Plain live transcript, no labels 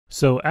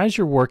So as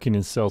you're working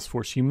in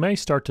Salesforce, you may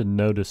start to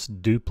notice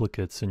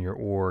duplicates in your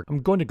org.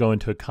 I'm going to go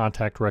into a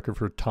contact record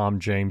for Tom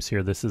James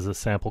here. This is a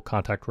sample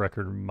contact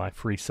record of my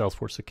free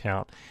Salesforce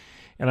account.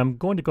 And I'm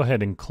going to go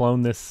ahead and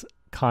clone this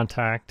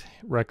contact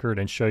record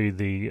and show you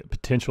the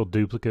potential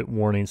duplicate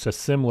warnings. So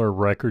similar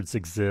records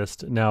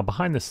exist. Now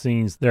behind the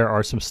scenes, there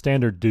are some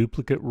standard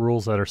duplicate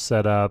rules that are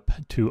set up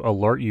to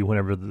alert you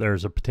whenever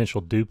there's a potential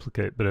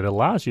duplicate, but it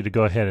allows you to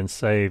go ahead and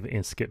save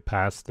and skip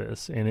past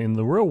this. And in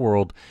the real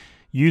world,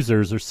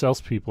 users or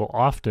salespeople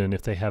often,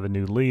 if they have a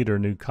new lead or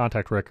new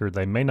contact record,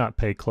 they may not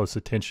pay close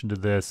attention to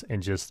this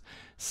and just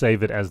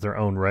save it as their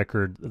own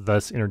record,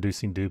 thus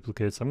introducing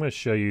duplicates. I'm going to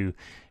show you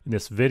in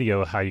this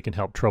video how you can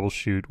help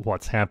troubleshoot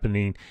what's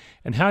happening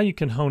and how you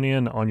can hone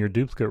in on your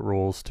duplicate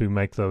rules to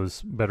make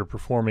those better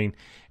performing,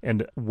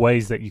 and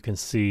ways that you can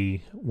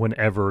see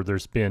whenever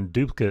there's been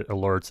duplicate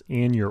alerts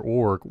in your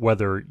org,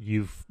 whether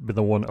you've been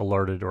the one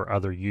alerted or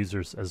other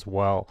users as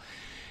well.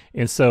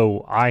 And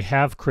so I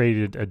have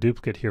created a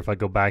duplicate here. If I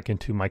go back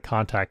into my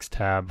contacts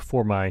tab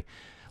for my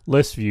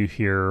list view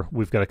here,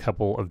 we've got a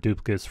couple of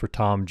duplicates for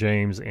Tom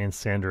James and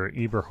Sandra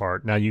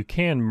Eberhardt. Now you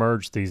can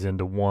merge these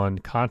into one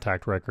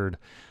contact record,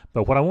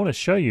 but what I want to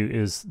show you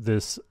is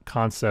this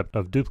concept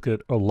of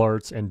duplicate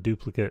alerts and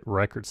duplicate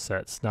record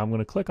sets. Now I'm going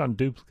to click on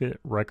duplicate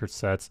record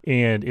sets,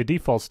 and it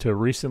defaults to a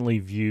recently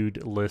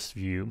viewed list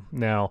view.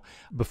 Now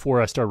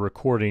before I started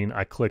recording,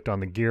 I clicked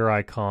on the gear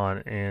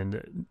icon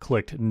and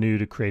clicked new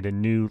to create a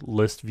new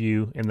list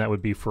view, and that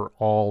would be for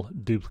all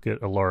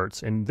duplicate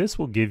alerts. And this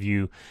will give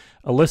you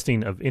a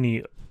listing of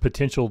any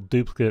potential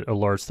duplicate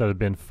alerts that have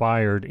been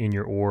fired in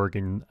your org.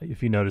 And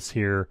if you notice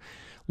here,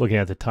 looking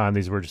at the time,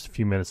 these were just a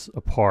few minutes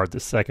apart. The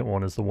second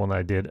one is the one that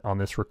I did on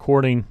this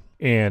recording,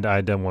 and I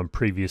had done one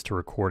previous to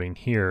recording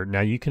here.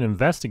 Now you can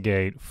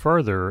investigate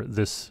further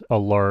this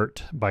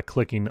alert by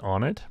clicking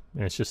on it,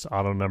 and it's just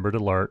auto-numbered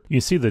alert.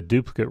 You see the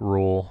duplicate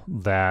rule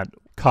that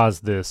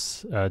caused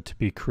this to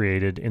be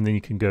created, and then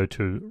you can go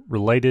to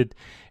related,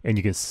 and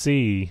you can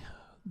see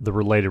the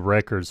related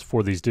records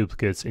for these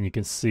duplicates, and you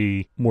can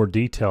see more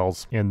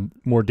details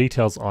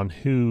on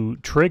who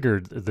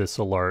triggered this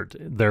alert,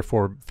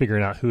 therefore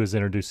figuring out who is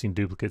introducing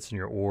duplicates in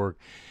your org.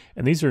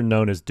 And these are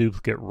known as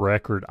duplicate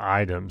record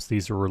items.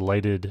 These are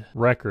related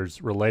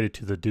records related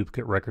to the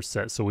duplicate record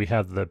set. So we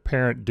have the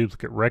parent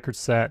duplicate record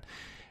set,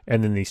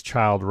 and then these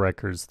child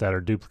records that are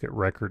duplicate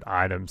record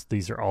items.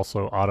 These are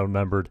also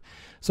auto-numbered.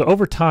 So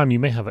over time, you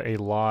may have a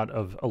lot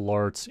of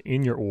alerts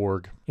in your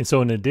org. And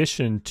so in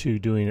addition to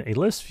doing a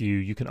list view,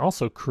 you can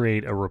also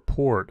create a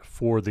report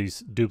for these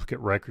duplicate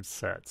record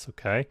sets,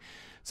 okay?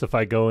 So if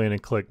I go in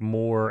and click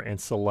more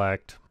and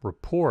select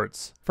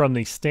reports, from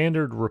the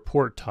standard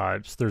report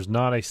types, there's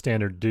not a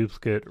standard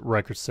duplicate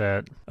record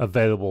set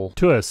available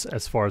to us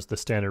as far as the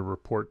standard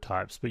report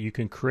types, but you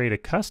can create a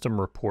custom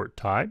report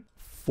type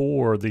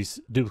for these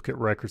duplicate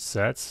record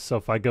sets. So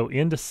if I go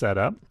into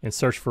setup and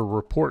search for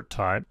report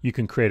type, you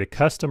can create a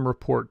custom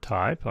report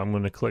type. I'm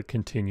going to click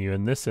continue.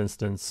 In this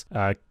instance,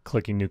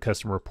 clicking new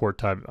custom report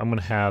type, I'm going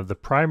to have the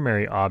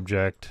primary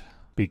object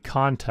be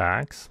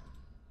contacts.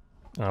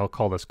 I'll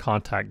call this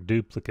contact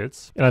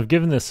duplicates. And I've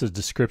given this a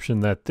description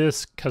that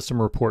this custom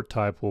report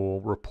type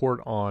will report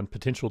on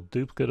potential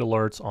duplicate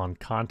alerts on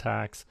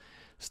contacts,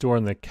 store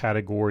in the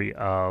category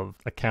of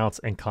accounts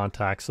and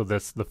contacts. So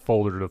that's the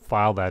folder to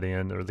file that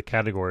in, or the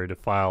category to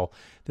file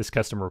this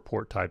custom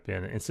report type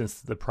in. And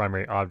since the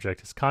primary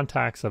object is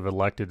contacts, I've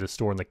elected to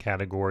store in the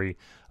category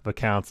of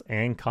accounts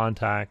and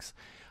contacts.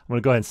 I'm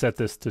going to go ahead and set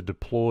this to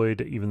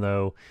deployed, even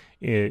though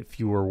if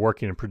you were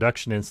working in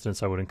production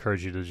instance, I would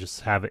encourage you to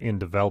just have it in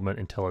development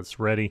until it's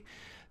ready.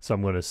 So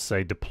I'm going to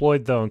say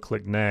deployed though and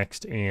click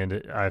next,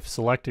 and I've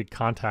selected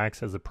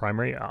contacts as the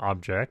primary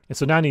object. And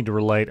so now I need to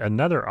relate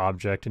another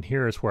object, and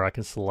here is where I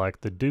can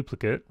select the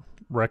duplicate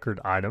record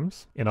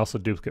items and also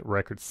duplicate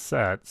record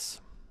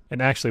sets.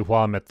 And actually,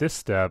 while I'm at this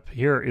step,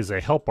 here is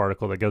a help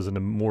article that goes into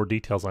more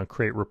details on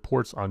create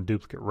reports on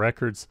duplicate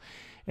records,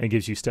 and it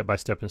gives you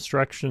step-by-step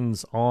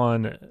instructions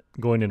on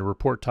going into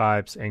report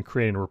types and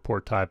creating a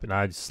report type. And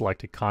I just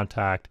selected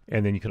contact,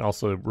 and then you can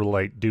also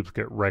relate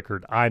duplicate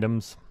record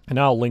items. And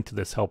I'll link to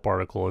this help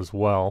article as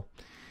well.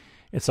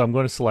 And so I'm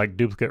going to select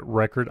duplicate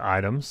record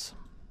items.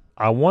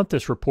 I want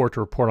this report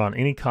to report on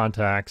any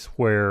contacts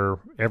where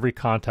every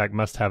contact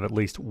must have at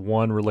least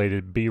one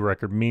related B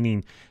record,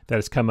 meaning that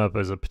it's come up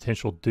as a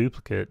potential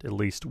duplicate at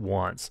least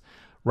once,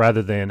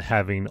 rather than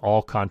having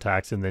all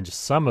contacts and then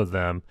just some of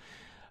them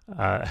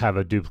have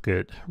a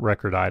duplicate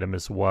record item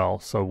as well.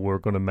 So we're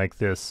going to make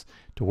this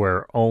to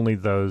where only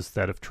those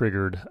that have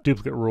triggered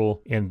duplicate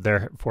rule and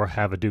therefore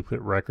have a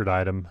duplicate record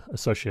item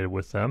associated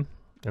with them.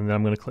 And then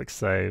I'm going to click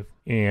save.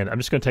 And I'm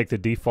just going to take the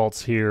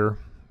defaults here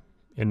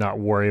and not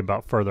worry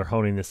about further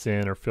honing this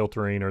in or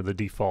filtering or the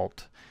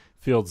default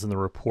fields in the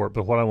report.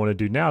 But what I want to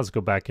do now is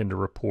go back into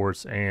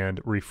reports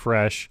and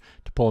refresh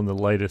to pull in the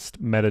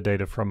latest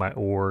metadata from my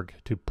org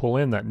to pull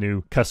in that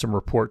new custom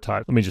report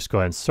type. Let me just go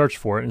ahead and search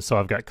for it. And so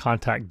I've got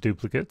contact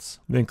duplicates,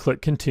 then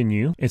click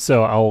continue. And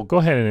so I'll go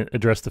ahead and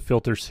address the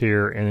filters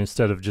here. And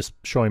instead of just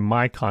showing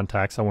my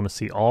contacts, I want to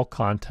see all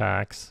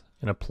contacts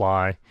and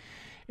apply.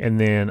 And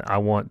then I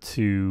want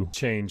to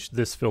change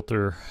this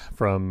filter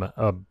from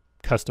a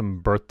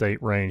custom birth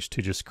date range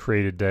to just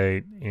create a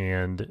date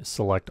and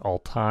select all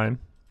time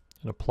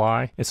and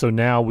apply. And so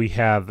now we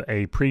have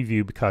a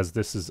preview, because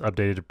this is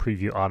updated to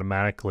preview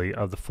automatically,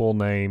 of the full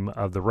name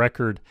of the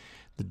record,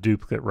 the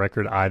duplicate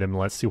record item.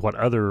 Let's see what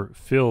other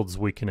fields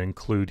we can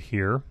include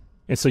here.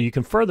 And so you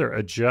can further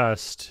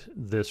adjust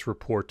this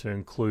report to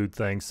include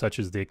things such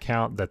as the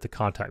account that the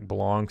contact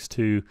belongs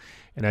to.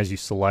 And as you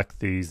select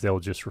these,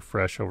 they'll just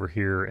refresh over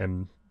here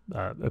and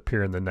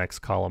appear in the next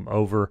column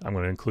over. I'm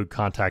going to include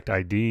contact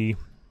ID.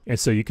 And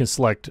so you can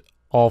select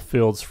all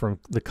fields from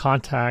the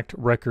contact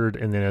record,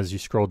 and then as you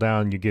scroll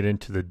down, you get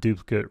into the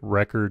duplicate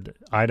record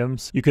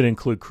items. You could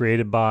include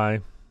created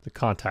by, the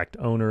contact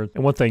owner.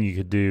 And one thing you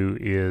could do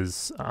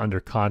is under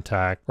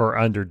contact or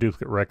under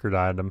duplicate record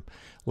item,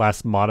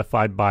 last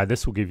modified by.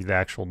 This will give you the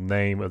actual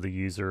name of the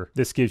user.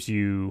 This gives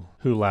you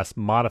who last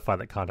modified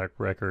that contact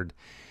record,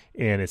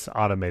 and it's an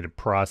automated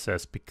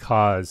process,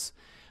 because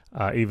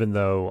even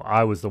though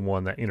I was the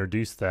one that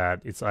introduced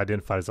that, it's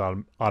identified as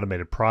an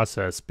automated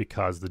process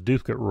because the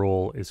duplicate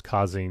rule is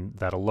causing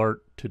that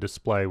alert to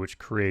display, which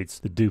creates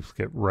the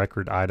duplicate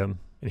record item.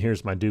 And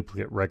here's my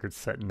duplicate record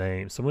set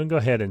name. So I'm going to go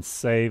ahead and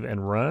save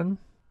and run.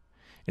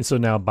 And so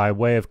now, by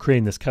way of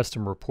creating this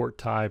custom report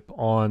type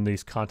on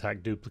these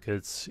contact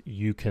duplicates,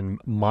 you can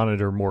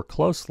monitor more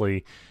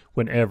closely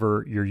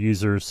whenever your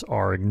users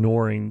are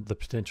ignoring the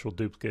potential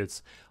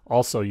duplicates.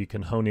 Also, you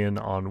can hone in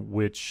on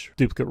which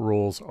duplicate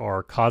rules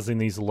are causing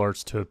these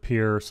alerts to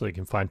appear, so you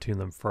can fine tune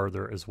them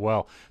further as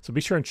well. So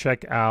be sure and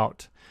check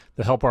out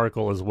the help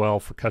article as well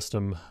for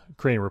custom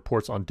creating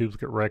reports on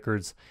duplicate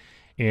records.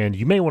 And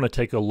you may want to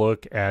take a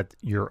look at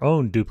your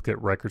own duplicate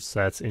record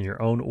sets in your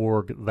own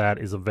org. That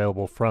is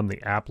available from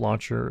the app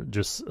launcher,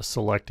 just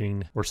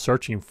selecting or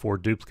searching for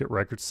duplicate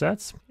record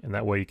sets. And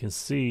that way you can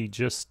see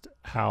just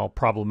how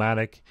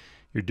problematic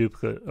your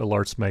duplicate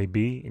alerts may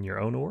be in your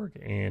own org.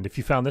 And if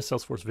you found this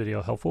Salesforce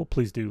video helpful,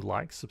 please do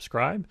like,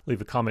 subscribe, leave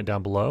a comment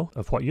down below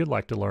of what you'd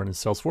like to learn in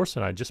Salesforce,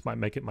 and I just might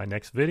make it my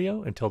next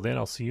video. Until then,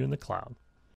 I'll see you in the cloud.